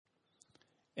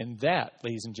And that,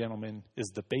 ladies and gentlemen,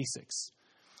 is the basics.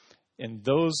 And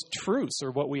those truths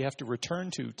are what we have to return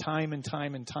to time and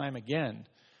time and time again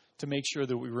to make sure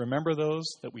that we remember those,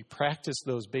 that we practice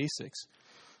those basics.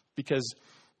 Because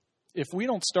if we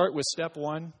don't start with step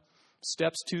 1,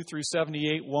 steps 2 through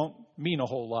 78 won't mean a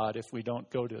whole lot if we don't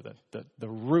go to the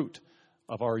root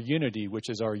of our unity, which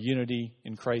is our unity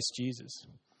in Christ Jesus.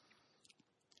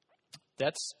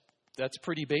 That's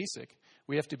pretty basic.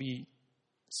 We have to be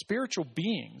spiritual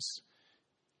beings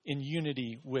in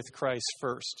unity with Christ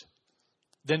first.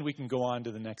 Then we can go on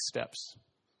to the next steps.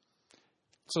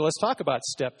 So let's talk about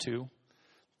step 2.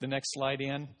 The next slide,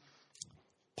 Ann.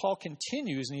 Paul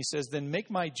continues and he says, then make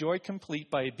my joy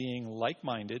complete by being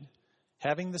like-minded,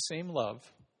 having the same love,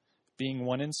 being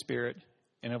one in spirit,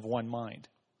 and of one mind.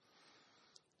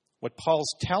 What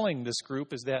Paul's telling this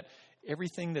group is that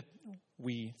everything that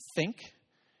we think,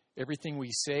 everything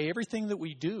we say, everything that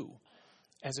we do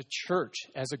as a church,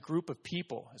 as a group of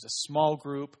people, as a small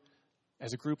group,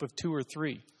 as a group of 2 or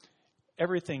 3,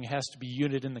 everything has to be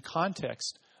unit in the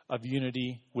context of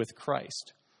unity with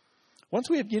Christ. Once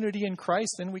we have unity in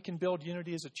Christ, then we can build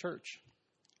unity as a church.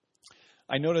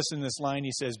 I notice in this line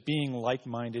he says, being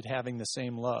like-minded, having the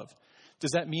same love.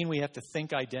 Does that mean we have to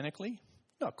think identically?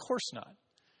 No, of course not.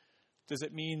 Does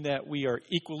it mean that we are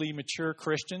equally mature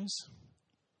Christians?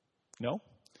 No.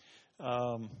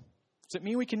 Does it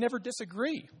mean we can never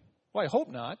disagree? Well, I hope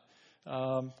not,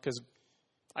 because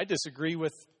I disagree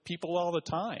with people all the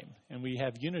time, and we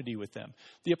have unity with them.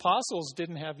 The apostles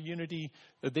didn't have unity,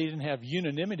 they didn't have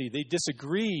unanimity. They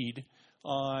disagreed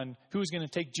on who was going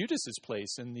to take Judas's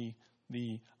place in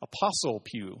the apostle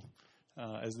pew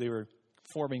as they were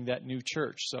forming that new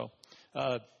church. So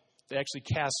they actually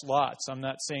cast lots. I'm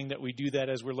not saying that we do that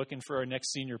as we're looking for our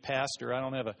next senior pastor. I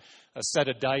don't have a set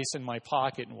of dice in my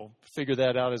pocket, and we'll figure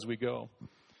that out as we go.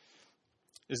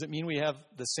 Does it mean we have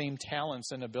the same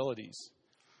talents and abilities?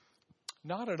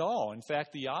 Not at all. In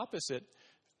fact, the opposite.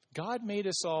 God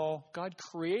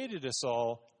created us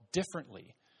all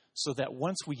differently so that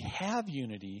once we have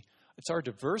unity, it's our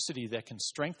diversity that can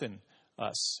strengthen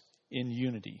us in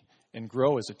unity and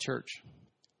grow as a church.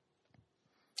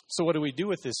 So what do we do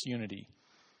with this unity?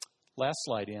 Last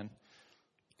slide, Ann.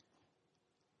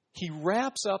 He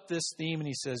wraps up this theme and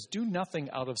he says, do nothing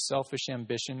out of selfish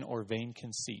ambition or vain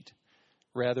conceit.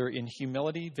 Rather, in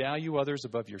humility, value others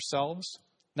above yourselves,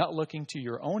 not looking to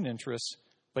your own interests,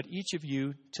 but each of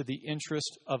you to the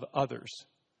interest of others.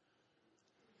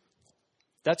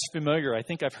 That's familiar. I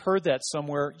think I've heard that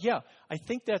somewhere. Yeah, I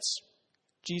think that's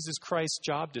Jesus Christ's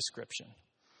job description.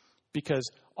 Because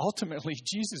ultimately,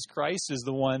 Jesus Christ is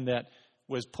the one that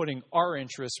was putting our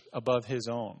interests above his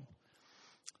own,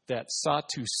 that sought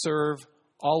to serve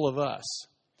all of us,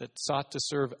 that sought to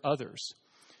serve others.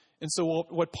 And so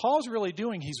what Paul's really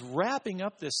doing, he's wrapping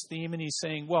up this theme and he's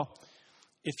saying, well,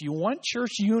 if you want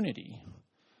church unity,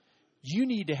 you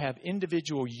need to have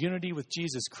individual unity with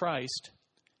Jesus Christ,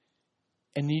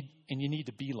 and you need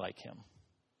to be like him.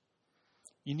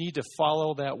 You need to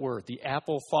follow that word. The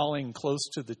apple falling close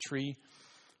to the tree.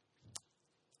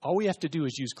 All we have to do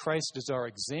is use Christ as our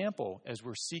example as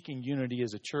we're seeking unity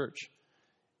as a church.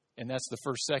 And that's the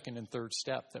first, second, and third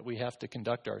step that we have to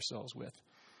conduct ourselves with.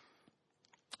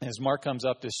 As Mark comes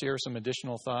up to share some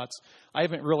additional thoughts, I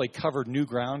haven't really covered new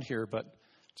ground here, but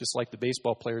just like the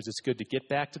baseball players, it's good to get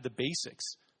back to the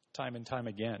basics time and time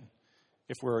again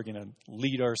if we're going to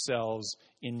lead ourselves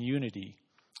in unity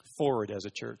forward as a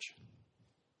church.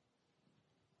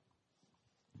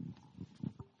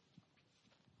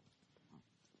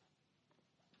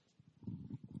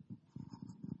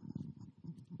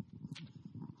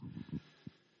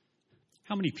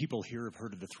 How many people here have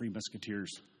heard of the Three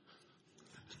Musketeers?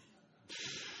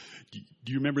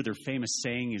 Do you remember their famous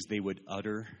saying as they would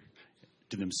utter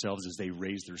to themselves as they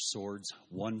raised their swords?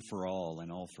 One for all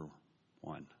and all for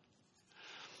one.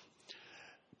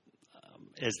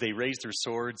 As they raised their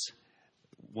swords,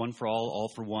 one for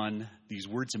all for one, these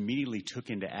words immediately took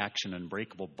into action an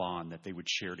unbreakable bond that they would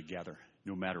share together,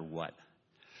 no matter what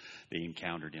they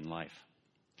encountered in life.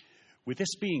 With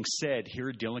this being said, here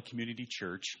at Dillon Community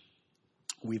Church,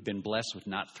 we've been blessed with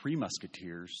not 3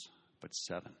 musketeers, but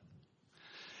 7.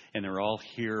 And they're all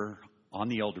here on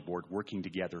the elder board working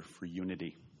together for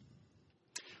unity.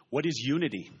 What is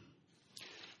unity?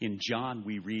 In John,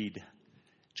 we read,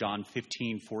 John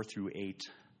 15, 4 through 8,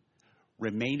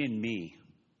 remain in me,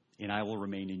 and I will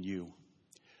remain in you.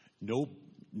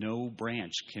 No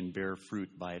branch can bear fruit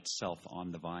by itself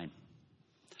on the vine.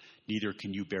 Neither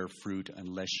can you bear fruit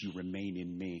unless you remain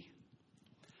in me.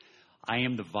 I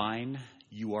am the vine,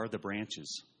 you are the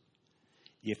branches.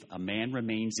 If a man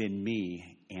remains in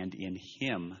me and in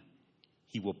him,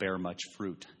 he will bear much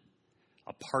fruit.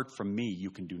 Apart from me,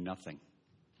 you can do nothing.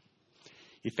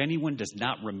 If anyone does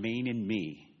not remain in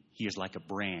me, he is like a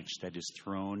branch that is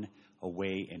thrown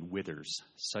away and withers.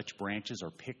 Such branches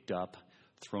are picked up,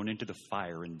 thrown into the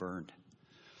fire, and burned.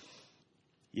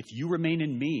 If you remain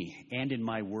in me and in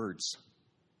my words,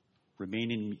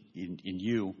 remain in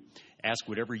you, ask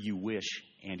whatever you wish,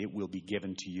 and it will be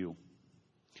given to you.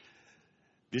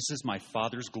 This is my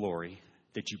Father's glory,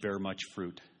 that you bear much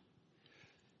fruit,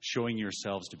 showing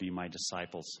yourselves to be my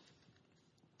disciples.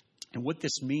 And what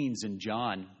this means in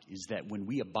John is that when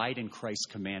we abide in Christ's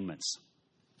commandments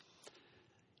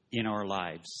in our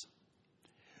lives,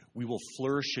 we will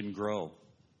flourish and grow.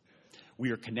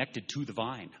 We are connected to the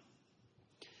vine.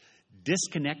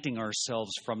 Disconnecting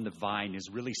ourselves from the vine is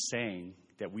really saying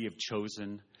that we have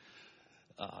chosen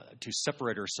to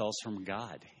separate ourselves from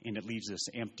God, and it leaves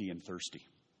us empty and thirsty.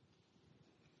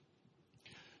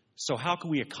 So how can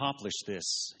we accomplish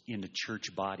this in the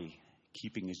church body,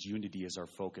 keeping His unity as our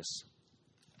focus?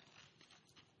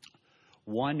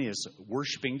 One is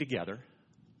worshiping together,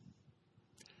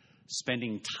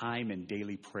 spending time in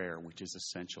daily prayer, which is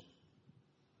essential.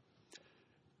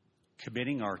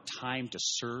 Committing our time to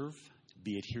serve,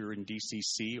 be it here in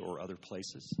DCC or other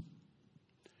places.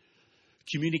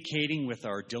 Communicating with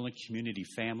our Dillon community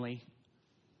family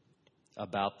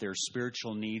about their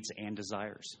spiritual needs and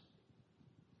desires.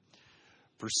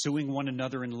 Pursuing one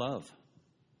another in love.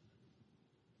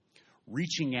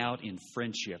 Reaching out in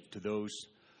friendship to those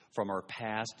from our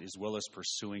past, as well as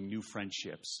pursuing new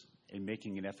friendships and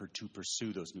making an effort to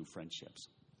pursue those new friendships.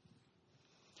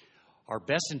 Our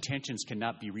best intentions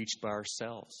cannot be reached by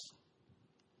ourselves.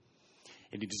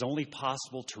 And it is only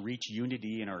possible to reach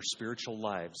unity in our spiritual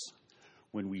lives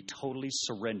when we totally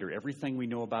surrender everything we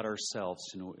know about ourselves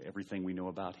to know everything we know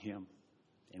about Him.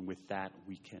 And with that,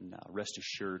 we can rest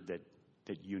assured that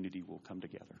unity will come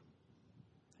together.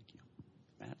 Thank you.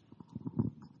 Matt?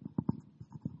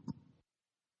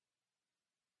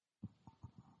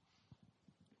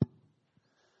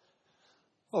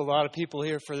 Well, a lot of people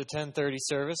here for the 10:30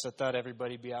 service. I thought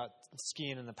everybody'd be out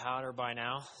skiing in the powder by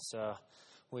now, so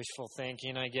wishful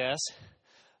thinking, I guess.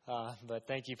 But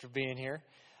thank you for being here.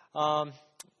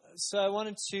 So I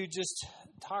wanted to just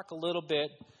talk a little bit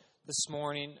this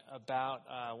morning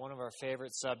about one of our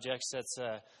favorite subjects, that's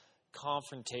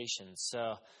confrontation.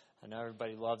 So I know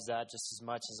everybody loves that just as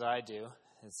much as I do.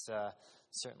 It's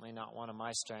certainly not one of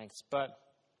my strengths, but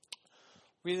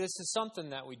this is something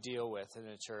that we deal with in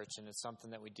the church, and it's something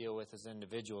that we deal with as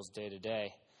individuals day to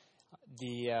day.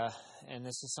 And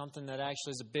this is something that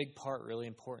actually is a big part, really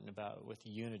important about with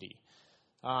unity.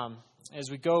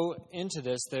 As we go into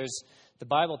this, the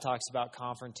Bible talks about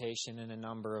confrontation in a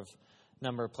number of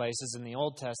places. In the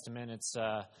Old Testament, it's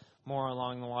more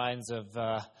along the lines of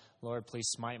 "Lord, please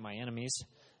smite my enemies."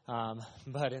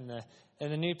 But in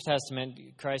the New Testament,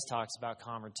 Christ talks about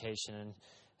confrontation,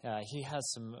 and He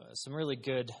has some really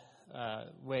good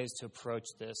ways to approach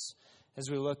this. As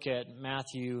we look at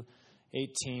Matthew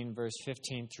 18, verse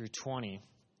 15 through 20.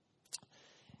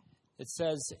 It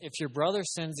says, "If your brother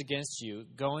sins against you,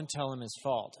 go and tell him his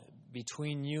fault,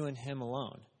 between you and him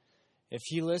alone. If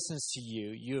he listens to you,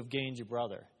 you have gained your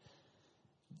brother."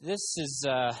 This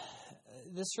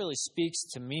really speaks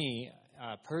to me,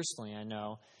 personally, I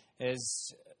know,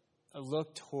 as a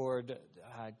look toward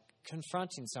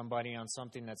confronting somebody on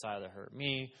something that's either hurt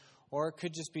me, or it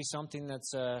could just be something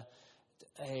that's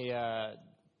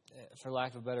for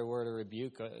lack of a better word, a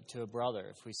rebuke to a brother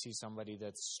if we see somebody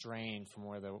that's straying from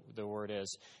where the word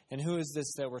is. And who is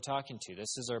this that we're talking to?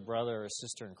 This is our brother or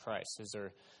sister in Christ. These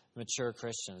are mature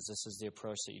Christians. This is the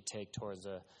approach that you take towards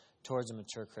a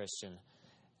mature Christian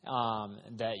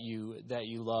that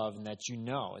you love and that you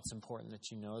know. It's important that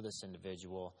you know this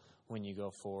individual when you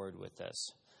go forward with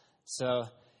this. So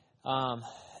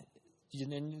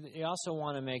you also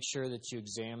want to make sure that you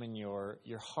examine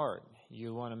your heart.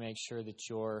 You want to make sure that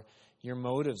your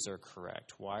motives are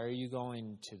correct. Why are you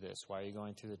going to this? Why are you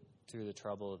going through the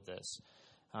trouble of this?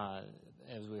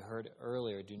 As we heard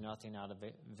earlier, do nothing out of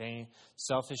vain,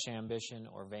 selfish ambition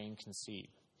or vain conceit.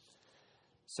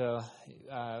 So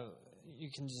you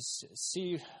can just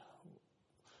see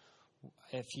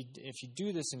if you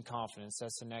do this in confidence,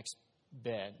 that's the next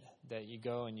bit, that you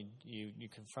go and you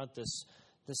confront this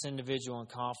individual in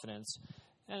confidence.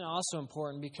 And also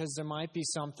important because there might be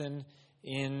something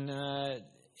in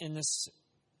this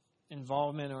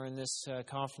involvement or in this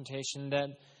confrontation that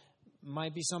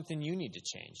might be something you need to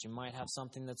change. You might have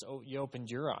something you opened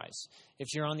your eyes.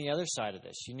 If you're on the other side of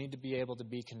this, you need to be able to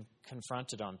be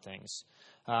confronted on things.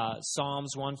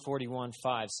 Psalms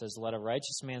 141:5 says, "Let a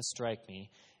righteous man strike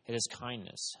me, it is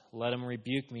kindness. Let him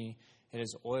rebuke me, it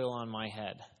is oil on my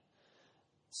head.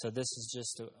 So this is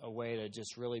just a way to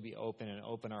just really be open and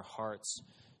open our hearts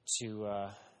to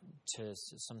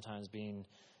sometimes being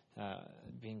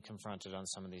confronted on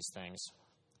some of these things.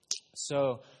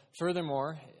 So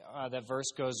furthermore, that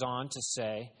verse goes on to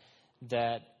say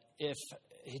that if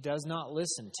he does not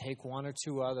listen, take one or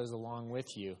two others along with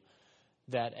you,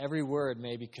 that every word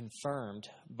may be confirmed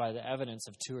by the evidence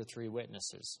of 2 or 3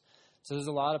 witnesses. So there's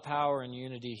a lot of power in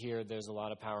unity here. There's a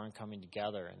lot of power in coming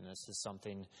together, and this is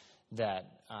something that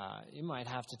you might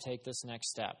have to take this next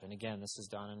step. And again, this is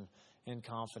done in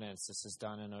confidence. This is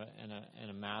done in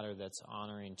a matter that's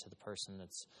honoring to the person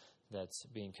that's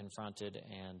being confronted,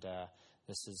 and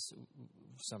this is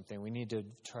something we need to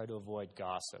try to avoid.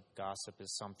 Gossip. Gossip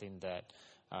is something that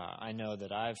I know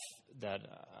that I've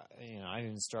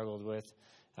even struggled with.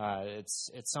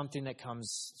 It's something that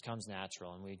comes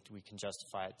natural, and we can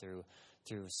justify it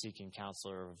through seeking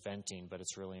counsel or venting, but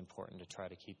it's really important to try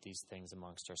to keep these things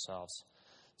amongst ourselves.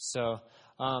 So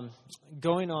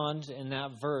going on in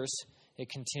that verse, it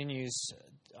continues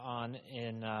on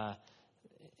in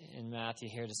Matthew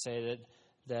here to say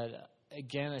that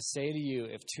again I say to you,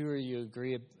 if 2 of you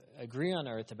agree on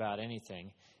earth about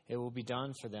anything, it will be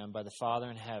done for them by the Father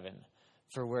in heaven.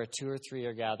 For where 2 or 3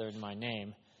 are gathered in my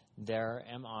name, there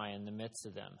am I in the midst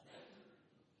of them.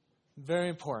 Very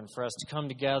important for us to come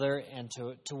together and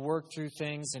to work through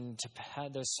things, and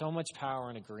there's so much power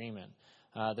in agreement.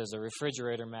 There's a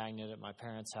refrigerator magnet at my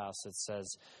parents' house that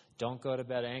says, "Don't go to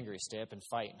bed angry, stay up and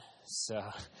fight." So,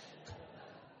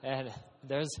 and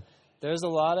there's a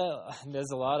lot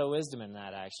of wisdom in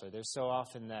that. Actually, there's so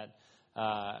often that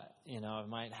I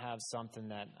might have something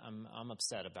that I'm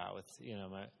upset about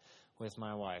with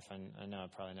my wife, and I know I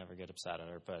probably never get upset at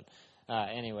her, but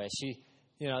anyway, she.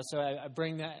 So I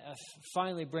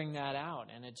finally bring that out,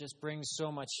 and it just brings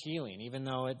so much healing, even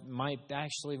though it might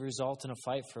actually result in a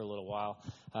fight for a little while.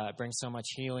 It brings so much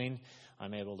healing.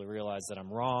 I'm able to realize that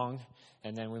I'm wrong,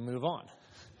 and then we move on.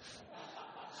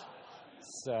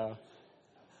 So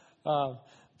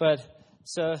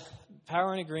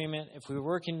power and agreement, if we're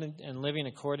working and living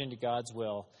according to God's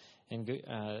will and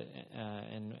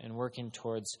working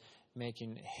towards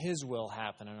making His will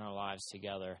happen in our lives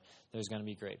together, there's going to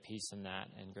be great peace in that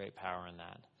and great power in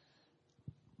that.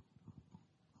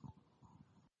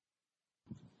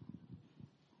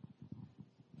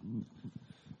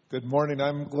 Good morning.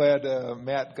 I'm glad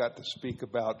Matt got to speak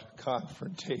about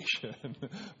confrontation.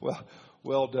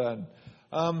 Well done.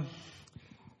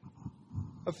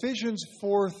 Ephesians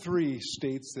 4:3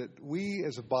 states that we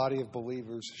as a body of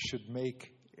believers should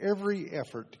make every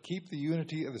effort to keep the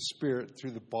unity of the Spirit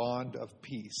through the bond of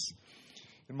peace.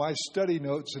 In my study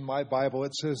notes in my Bible,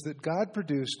 it says that God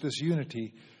produced this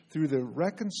unity through the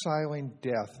reconciling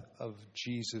death of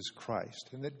Jesus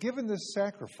Christ, and that given this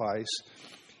sacrifice,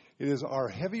 it is our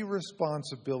heavy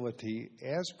responsibility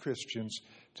as Christians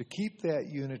to keep that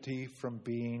unity from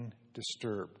being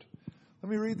disturbed.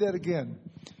 Let me read that again.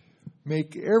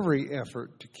 Make every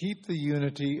effort to keep the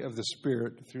unity of the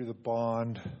Spirit through the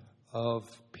bond of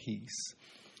peace.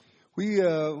 We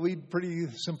lead pretty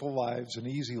simple lives and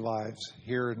easy lives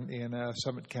here in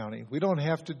Summit County. We don't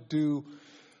have to do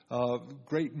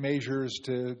great measures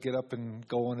to get up and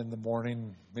going in the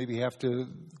morning. Maybe have to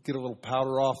get a little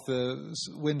powder off the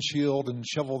windshield and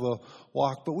shovel the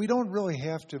walk, but we don't really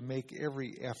have to make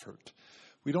every effort.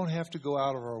 We don't have to go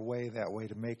out of our way that way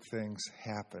to make things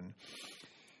happen.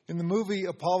 In the movie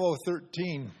Apollo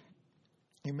 13,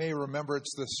 you may remember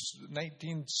it's this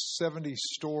 1970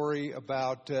 story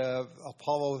about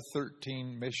Apollo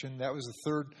 13 mission. That was the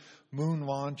third moon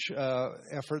launch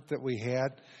effort that we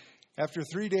had. After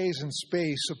 3 days in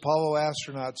space, Apollo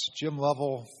astronauts Jim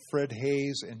Lovell, Fred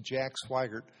Hayes, and Jack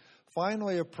Swigert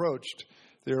finally approached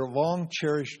their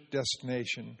long-cherished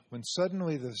destination when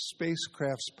suddenly the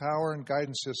spacecraft's power and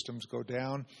guidance systems go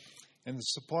down and the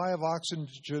supply of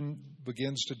oxygen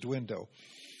begins to dwindle.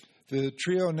 The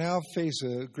trio now face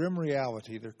a grim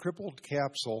reality. Their crippled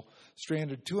capsule,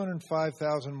 stranded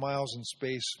 205,000 miles in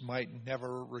space, might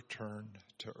never return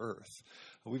to Earth.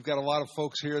 We've got a lot of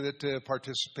folks here that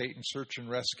participate in search and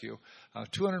rescue.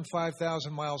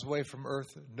 205,000 miles away from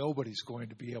Earth, nobody's going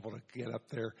to be able to get up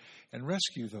there and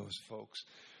rescue those folks.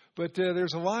 But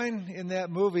there's a line in that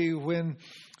movie when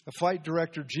the flight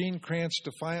director, Gene Kranz,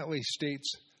 defiantly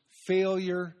states,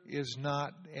 "Failure is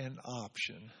not an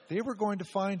option." They were going to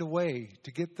find a way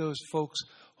to get those folks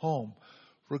home,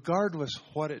 regardless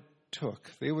what it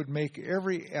took. They would make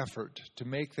every effort to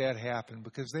make that happen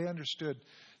because they understood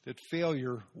that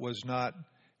failure was not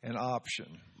an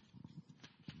option.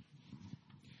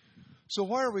 So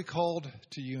why are we called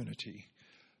to unity?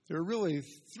 There are really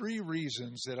three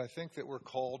reasons that I think that we're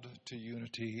called to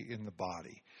unity in the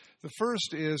body. The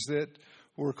first is that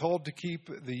we're called to keep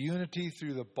the unity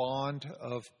through the bond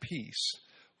of peace.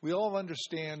 We all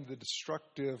understand the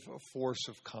destructive force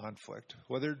of conflict,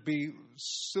 whether it be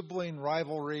sibling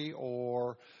rivalry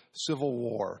or civil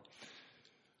war.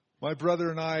 My brother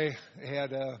and I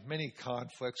had many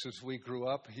conflicts as we grew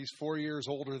up. He's 4 years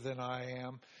older than I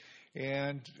am.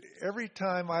 And every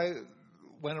time I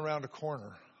went around a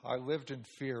corner, I lived in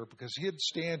fear because he'd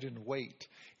stand and wait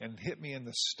and hit me in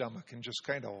the stomach and just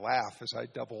kind of laugh as I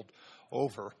doubled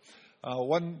over.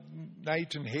 One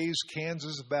night in Hays,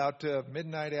 Kansas, about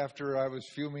midnight after I was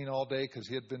fuming all day because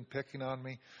he had been picking on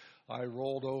me, I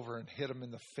rolled over and hit him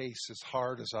in the face as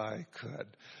hard as I could.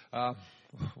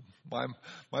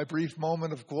 My brief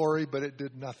moment of glory, but it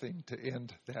did nothing to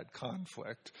end that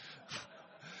conflict.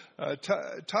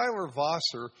 Tyler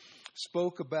Vosser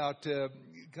spoke about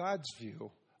God's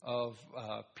view of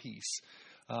peace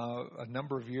a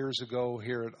number of years ago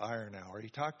here at Iron Hour. He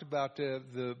talked about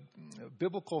the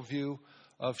biblical view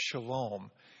of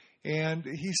shalom. And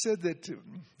he said that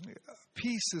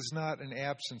peace is not an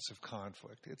absence of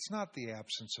conflict. It's not the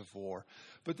absence of war,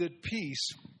 but that peace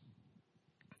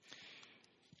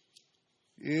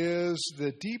is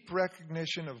the deep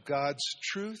recognition of God's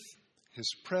truth,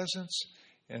 His presence,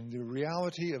 and the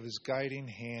reality of His guiding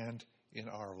hand in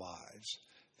our lives.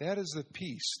 That is the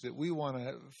peace that we want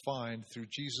to find through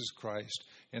Jesus Christ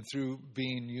and through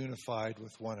being unified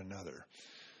with one another.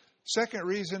 Second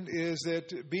reason is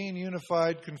that being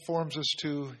unified conforms us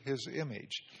to His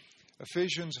image.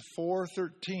 Ephesians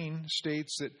 4:13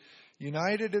 states that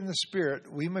united in the Spirit,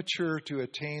 we mature to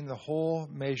attain the whole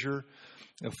measure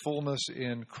of fullness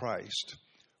in Christ.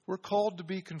 We're called to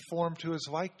be conformed to His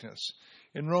likeness.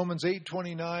 In Romans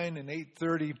 8:29 and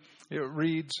 8:30, it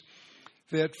reads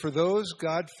that for those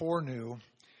God foreknew,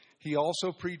 He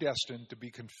also predestined to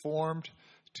be conformed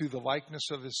to the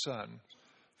likeness of His Son.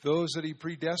 Those that He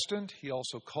predestined, He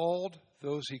also called.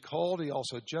 Those He called, He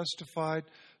also justified.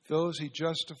 Those He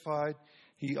justified,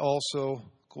 He also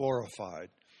glorified.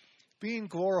 Being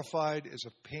glorified is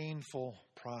a painful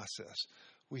process.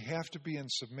 We have to be in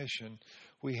submission.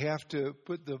 We have to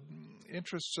put the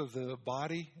interests of the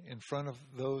body in front of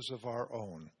those of our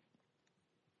own.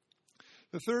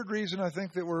 The third reason I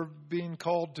think that we're being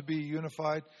called to be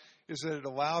unified is that it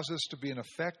allows us to be an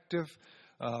effective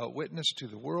witness to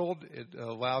the world. It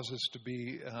allows us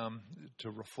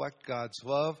to reflect God's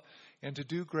love and to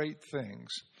do great things.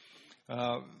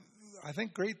 I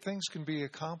think great things can be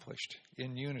accomplished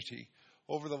in unity.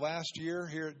 Over the last year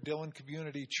here at Dillon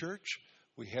Community Church,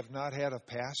 we have not had a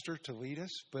pastor to lead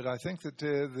us, but I think that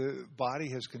the body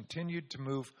has continued to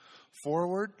move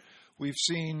forward. We've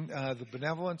seen the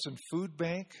Benevolence and Food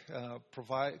Bank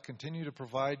continue to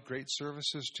provide great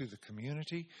services to the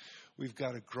community. We've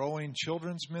got a growing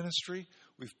children's ministry.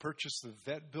 We've purchased the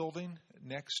vet building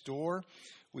next door.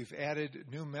 We've added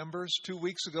new members. 2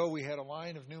 weeks ago, we had a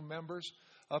line of new members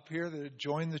up here that had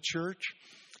joined the church.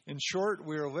 In short,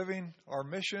 we are living our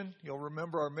mission. You'll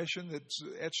remember our mission that's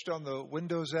etched on the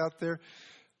windows out there.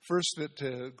 First,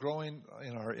 that growing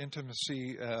in our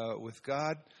intimacy with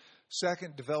God.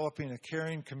 Second, developing a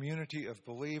caring community of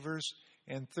believers.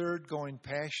 And third, going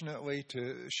passionately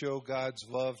to show God's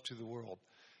love to the world.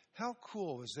 How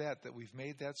cool is that we've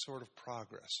made that sort of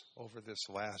progress over this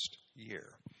last year?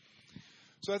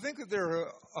 So I think that there are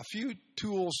a few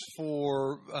tools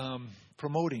for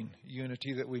promoting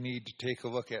unity that we need to take a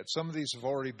look at. Some of these have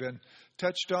already been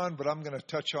touched on, but I'm going to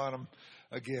touch on them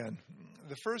again.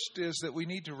 The first is that we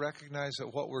need to recognize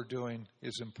that what we're doing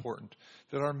is important,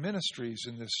 that our ministries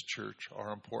in this church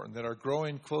are important, that our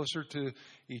growing closer to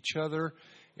each other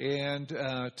and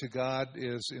to God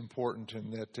is important,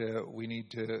 and that we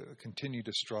need to continue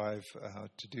to strive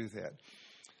to do that.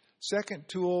 Second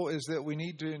tool is that we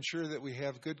need to ensure that we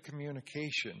have good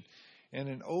communication and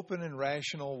an open and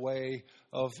rational way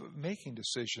of making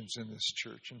decisions in this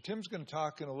church. And Tim's going to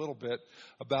talk in a little bit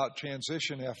about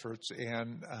transition efforts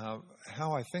and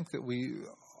how I think that we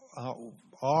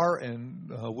are and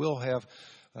will have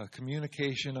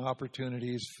communication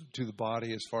opportunities to the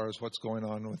body as far as what's going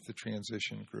on with the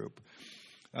transition group.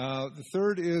 The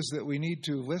third is that we need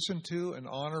to listen to and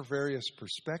honor various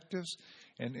perspectives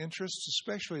and interests,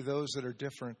 especially those that are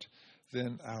different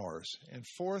than ours. And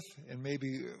fourth, and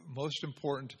maybe most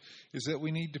important, is that we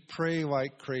need to pray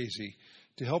like crazy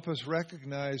to help us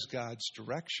recognize God's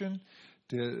direction,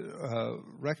 to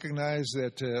recognize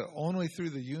that only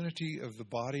through the unity of the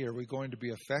body are we going to be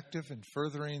effective in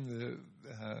furthering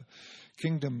the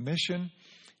kingdom mission.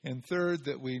 And third,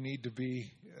 that we need to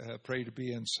pray to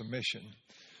be in submission.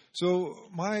 So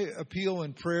my appeal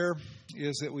and prayer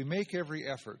is that we make every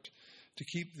effort to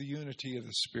keep the unity of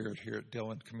the Spirit here at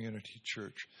Dillon Community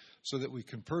Church so that we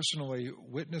can personally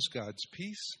witness God's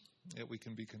peace, that we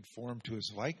can be conformed to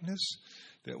His likeness,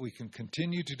 that we can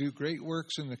continue to do great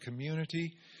works in the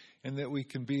community, and that we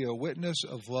can be a witness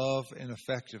of love and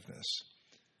effectiveness.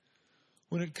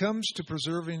 When it comes to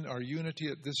preserving our unity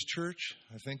at this church,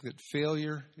 I think that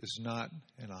failure is not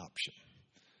an option.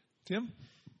 Tim?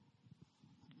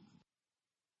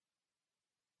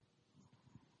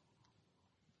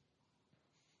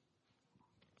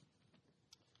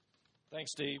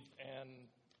 Thanks, Steve. And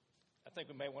I think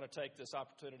we may want to take this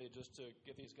opportunity just to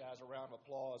give these guys a round of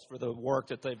applause for the work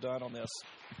that they've done on this.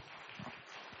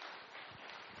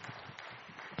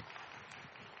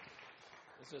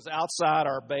 This is outside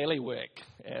our bailiwick,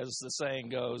 as the saying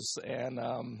goes, and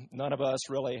none of us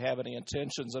really have any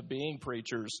intentions of being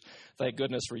preachers. Thank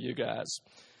goodness for you guys.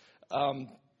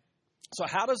 So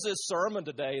how does this sermon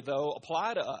today, though,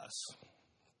 apply to us?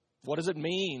 What does it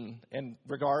mean in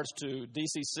regards to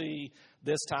DCC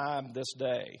this time, this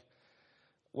day?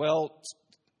 Well,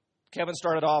 Kevin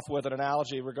started off with an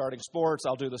analogy regarding sports.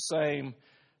 I'll do the same.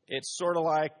 It's sort of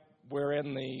like we're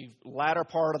in the latter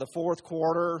part of the fourth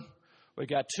quarter. We've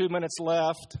got 2 minutes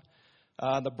left.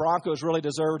 The Broncos really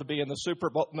deserve to be in the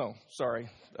Super Bowl. No, sorry.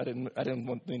 I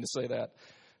didn't mean to say that.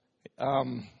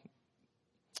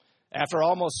 After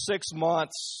almost 6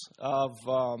 months of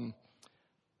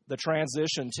the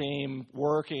transition team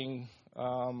working,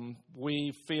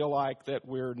 we feel like that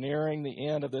we're nearing the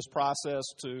end of this process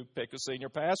to pick a senior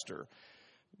pastor.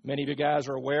 Many of you guys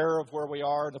are aware of where we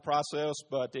are in the process,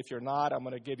 but if you're not, I'm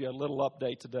going to give you a little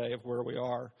update today of where we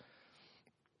are.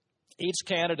 Each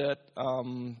candidate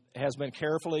has been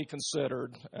carefully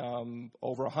considered.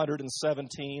 Over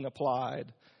 117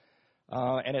 applied,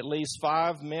 and at least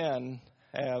 5 men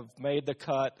have made the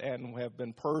cut and have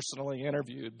been personally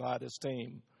interviewed by this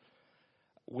team.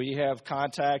 We have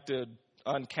contacted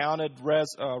uncounted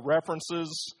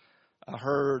references,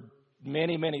 heard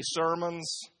many, many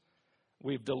sermons.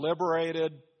 We've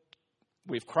deliberated,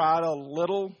 we've cried a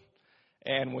little,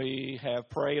 and we have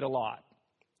prayed a lot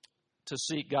to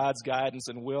seek God's guidance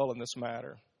and will in this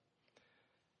matter.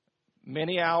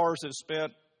 Many hours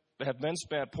have been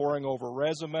spent poring over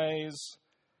resumes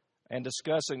and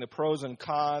discussing the pros and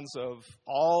cons of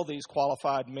all these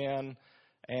qualified men,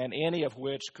 and any of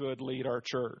which could lead our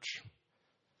church.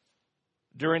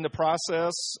 During the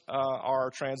process, our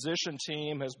transition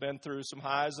team has been through some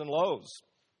highs and lows.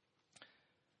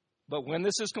 But when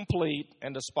this is complete,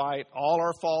 and despite all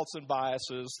our faults and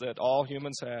biases that all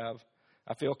humans have,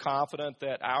 I feel confident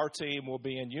that our team will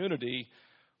be in unity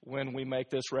when we make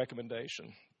this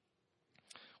recommendation.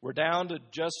 We're down to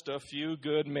just a few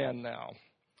good men now.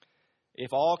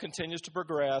 If all continues to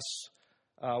progress,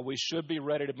 we should be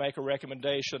ready to make a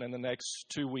recommendation in the next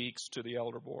 2 weeks to the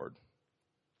elder board.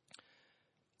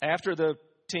 After the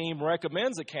team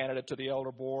recommends a candidate to the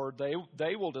elder board,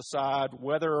 they will decide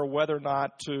whether or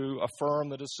not to affirm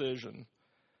the decision,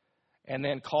 and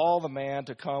then call the man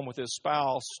to come with his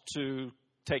spouse to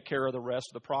take care of the rest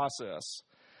of the process.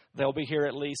 They'll be here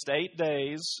at least 8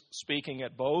 days, speaking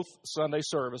at both Sunday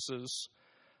services.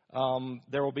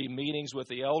 There will be meetings with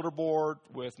the elder board,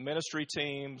 with ministry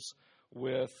teams,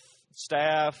 with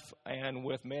staff, and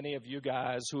with many of you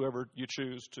guys,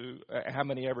 how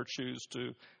many ever choose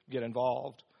to get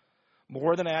involved.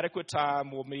 More than adequate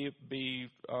time will be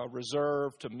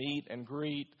reserved to meet and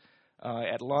greet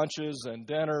at lunches and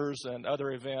dinners and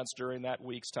other events during that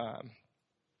week's time.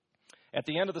 At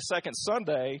the end of the second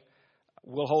Sunday,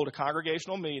 we'll hold a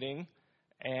congregational meeting,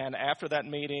 and after that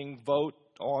meeting, vote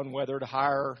on whether to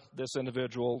hire this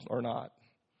individual or not.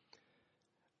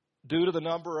 Due to the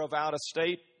number of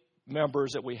out-of-state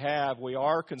members that we have, we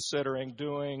are considering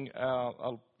doing,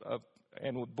 and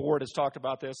the board has talked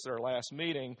about this at our last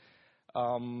meeting,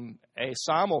 a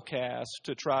simulcast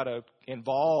to try to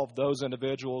involve those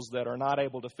individuals that are not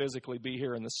able to physically be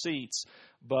here in the seats,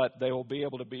 but they will be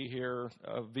able to be here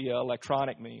via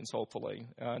electronic means, hopefully.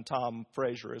 And Tom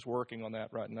Frazier is working on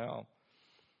that right now.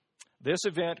 This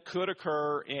event could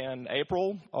occur in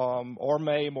April or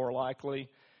May, more likely,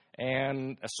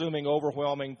 and assuming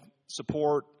overwhelming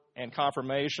support and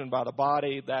confirmation by the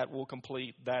body, that will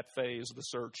complete that phase of the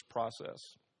search process.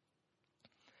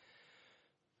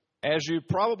 As you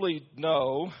probably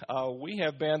know, we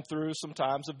have been through some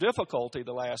times of difficulty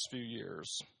the last few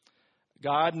years.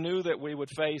 God knew that we would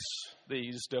face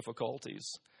these difficulties.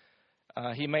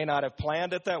 He may not have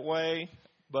planned it that way,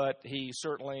 but He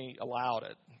certainly allowed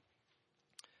it.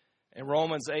 In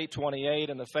Romans 8:28,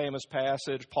 in the famous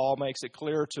passage, Paul makes it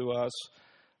clear to us,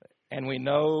 and we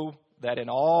know that in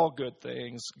all good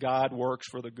things God works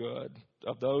for the good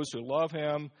of those who love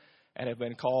him and have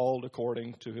been called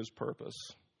according to his purpose.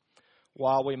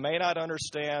 While we may not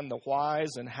understand the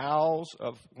whys and hows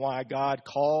of why God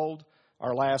called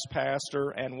our last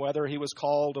pastor and whether he was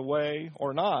called away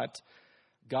or not,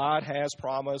 God has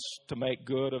promised to make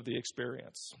good of the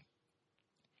experience.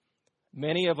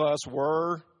 Many of us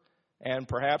were, and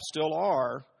perhaps still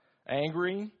are,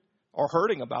 angry or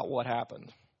hurting about what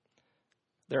happened.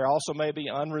 There also may be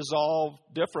unresolved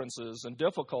differences and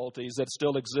difficulties that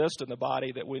still exist in the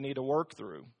body that we need to work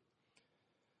through.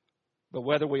 But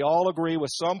whether we all agree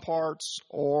with some parts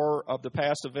or of the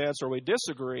past events or we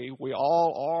disagree, we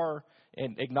all are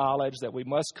and acknowledge that we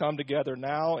must come together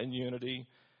now in unity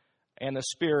and the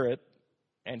Spirit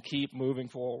and keep moving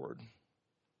forward.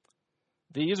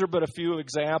 These are but a few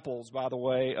examples, by the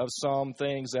way, of some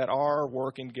things that are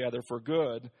working together for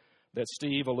good that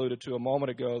Steve alluded to a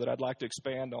moment ago that I'd like to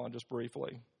expand on just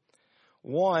briefly.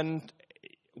 One,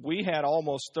 we had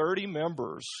almost 30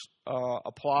 members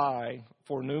apply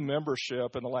for new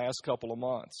membership in the last couple of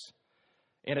months.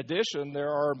 In addition,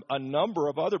 there are a number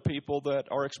of other people that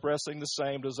are expressing the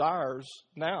same desires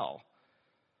now.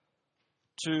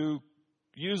 To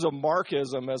use a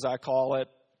Markism, as I call it,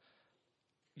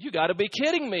 you got to be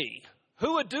kidding me.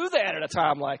 Who would do that at a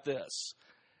time like this?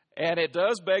 And it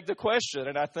does beg the question,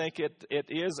 and I think it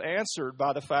is answered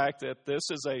by the fact that this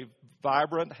is a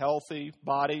vibrant, healthy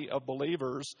body of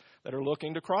believers that are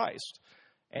looking to Christ.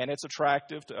 And it's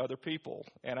attractive to other people,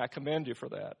 and I commend you for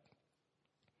that.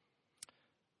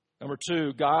 Number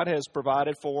two, God has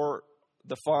provided for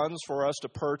the funds for us to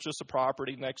purchase a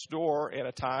property next door in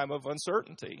a time of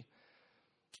uncertainty.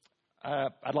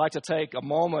 I'd like to take a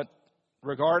moment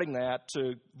regarding that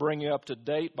to bring you up to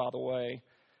date, by the way.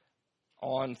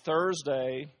 On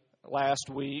Thursday last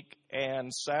week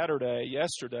and Saturday,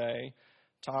 yesterday,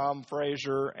 Tom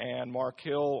Frazier and Mark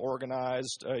Hill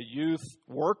organized a youth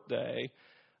work day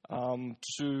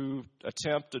to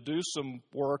attempt to do some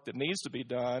work that needs to be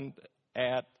done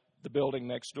at the building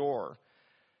next door.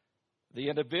 The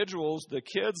individuals, the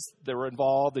kids that were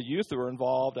involved, the youth that were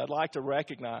involved, I'd like to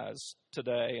recognize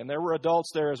today. And there were adults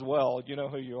there as well. You know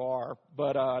who you are.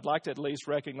 But I'd like to at least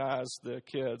recognize the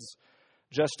kids.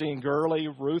 Justine Gurley,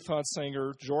 Ruth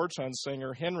Hunsinger, George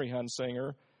Hunsinger, Henry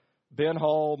Hunsinger, Ben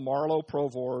Hull, Marlo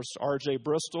Provorst, R.J.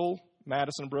 Bristol,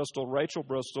 Madison Bristol, Rachel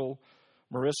Bristol,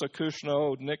 Marissa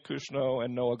Kushno, Nick Kushno,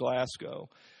 and Noah Glasgow.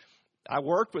 I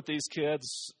worked with these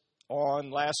kids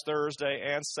on last Thursday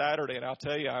and Saturday, and I'll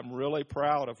tell you, I'm really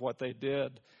proud of what they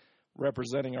did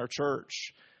representing our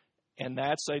church. And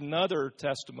that's another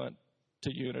testament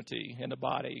to unity in the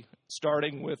body,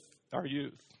 starting with our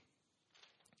youth.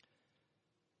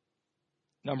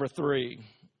 Number three,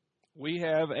 we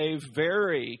have a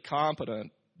very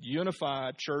competent,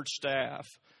 unified church staff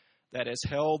that has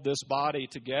held this body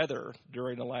together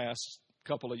during the last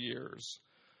couple of years.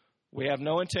 We have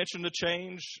no intention to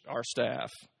change our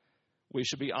staff. We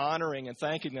should be honoring and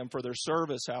thanking them for their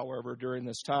service, however, during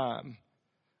this time.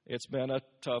 It's been a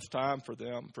tough time for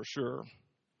them, for sure.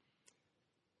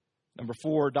 Number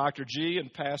four, Dr. G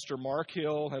and Pastor Mark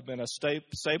Hill have been a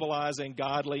stabilizing,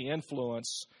 godly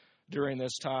influence during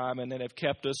this time, and then have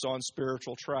kept us on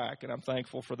spiritual track, and I'm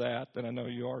thankful for that, and I know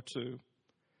you are too.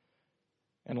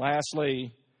 And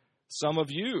lastly, some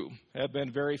of you have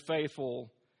been very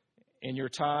faithful in your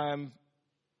time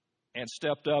and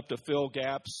stepped up to fill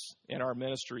gaps in our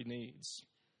ministry needs.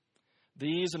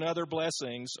 These and other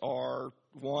blessings are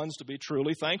ones to be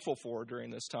truly thankful for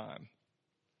during this time.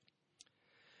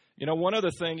 You know, one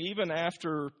other thing, even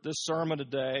after this sermon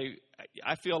today,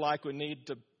 I feel like we need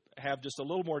to have just a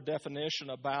little more definition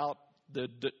about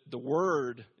the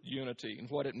word unity and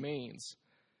what it means.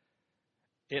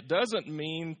 It doesn't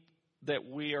mean that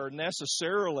we are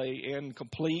necessarily in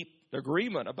complete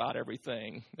agreement about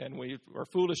everything, and we are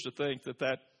foolish to think that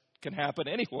that can happen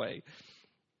anyway,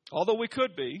 although we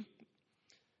could be.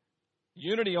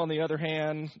 Unity, on the other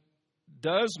hand,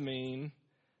 does mean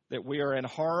that we are in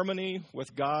harmony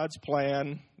with God's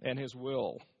plan and His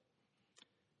will.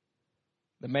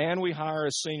 The man we hire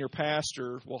as senior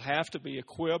pastor will have to be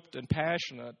equipped and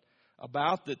passionate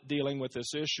about dealing with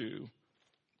this issue.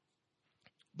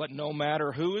 But no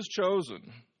matter who is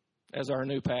chosen as our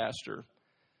new pastor,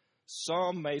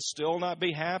 some may still not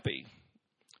be happy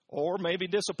or may be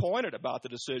disappointed about the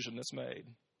decision that's made.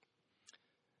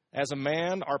 As a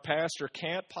man, our pastor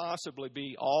can't possibly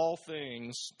be all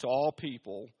things to all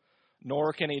people,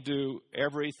 nor can he do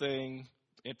everything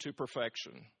into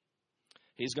perfection.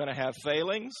 He's going to have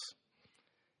failings.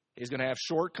 He's going to have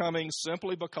shortcomings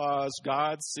simply because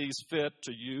God sees fit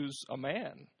to use a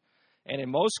man. And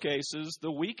in most cases,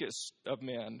 the weakest of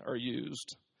men are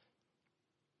used.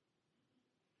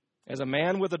 As a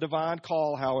man with a divine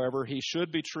call, however, he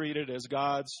should be treated as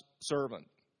God's servant.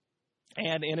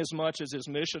 And inasmuch as his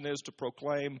mission is to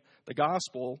proclaim the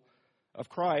gospel of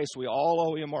Christ, we all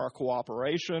owe him our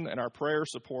cooperation and our prayer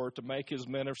support to make his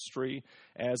ministry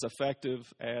as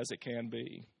effective as it can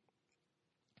be.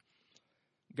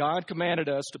 God commanded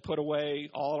us to put away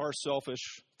all our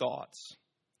selfish thoughts.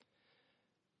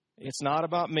 It's not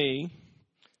about me,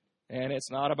 and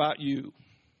it's not about you.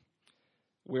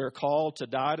 We're called to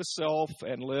die to self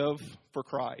and live for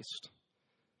Christ.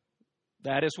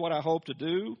 That is what I hope to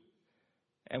do,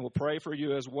 and we'll pray for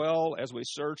you as well as we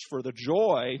search for the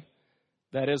joy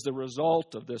that is the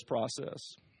result of this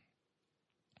process.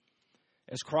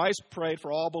 As Christ prayed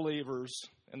for all believers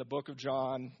in the book of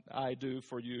John, I do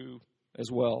for you as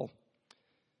well.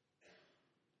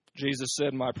 Jesus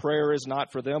said, "My prayer is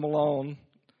not for them alone.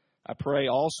 I pray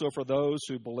also for those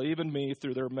who believe in me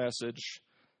through their message,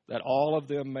 that all of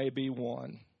them may be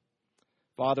one.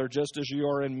 Father, just as you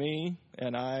are in me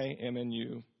and I am in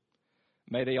you,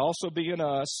 may they also be in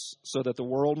us, so that the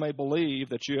world may believe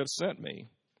that you have sent me.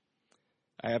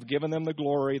 I have given them the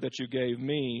glory that you gave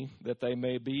me, that they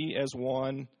may be as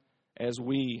one as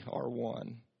we are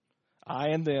one. I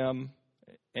and them,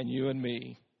 and you and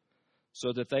me,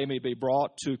 so that they may be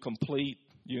brought to complete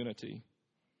unity.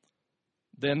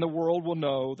 Then the world will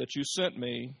know that you sent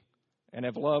me and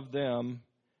have loved them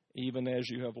even as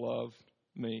you have loved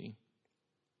me."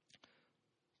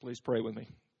 Please pray with me.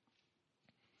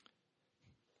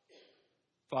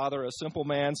 Father, a simple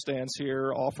man stands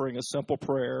here offering a simple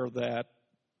prayer that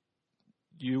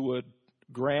you would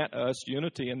grant us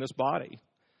unity in this body,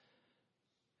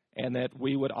 and that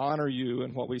we would honor you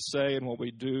in what we say and what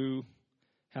we do,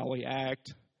 how we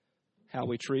act, how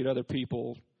we treat other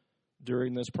people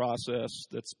during this process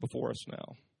that's before us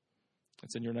now.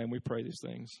 It's in your name we pray these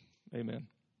things. Amen.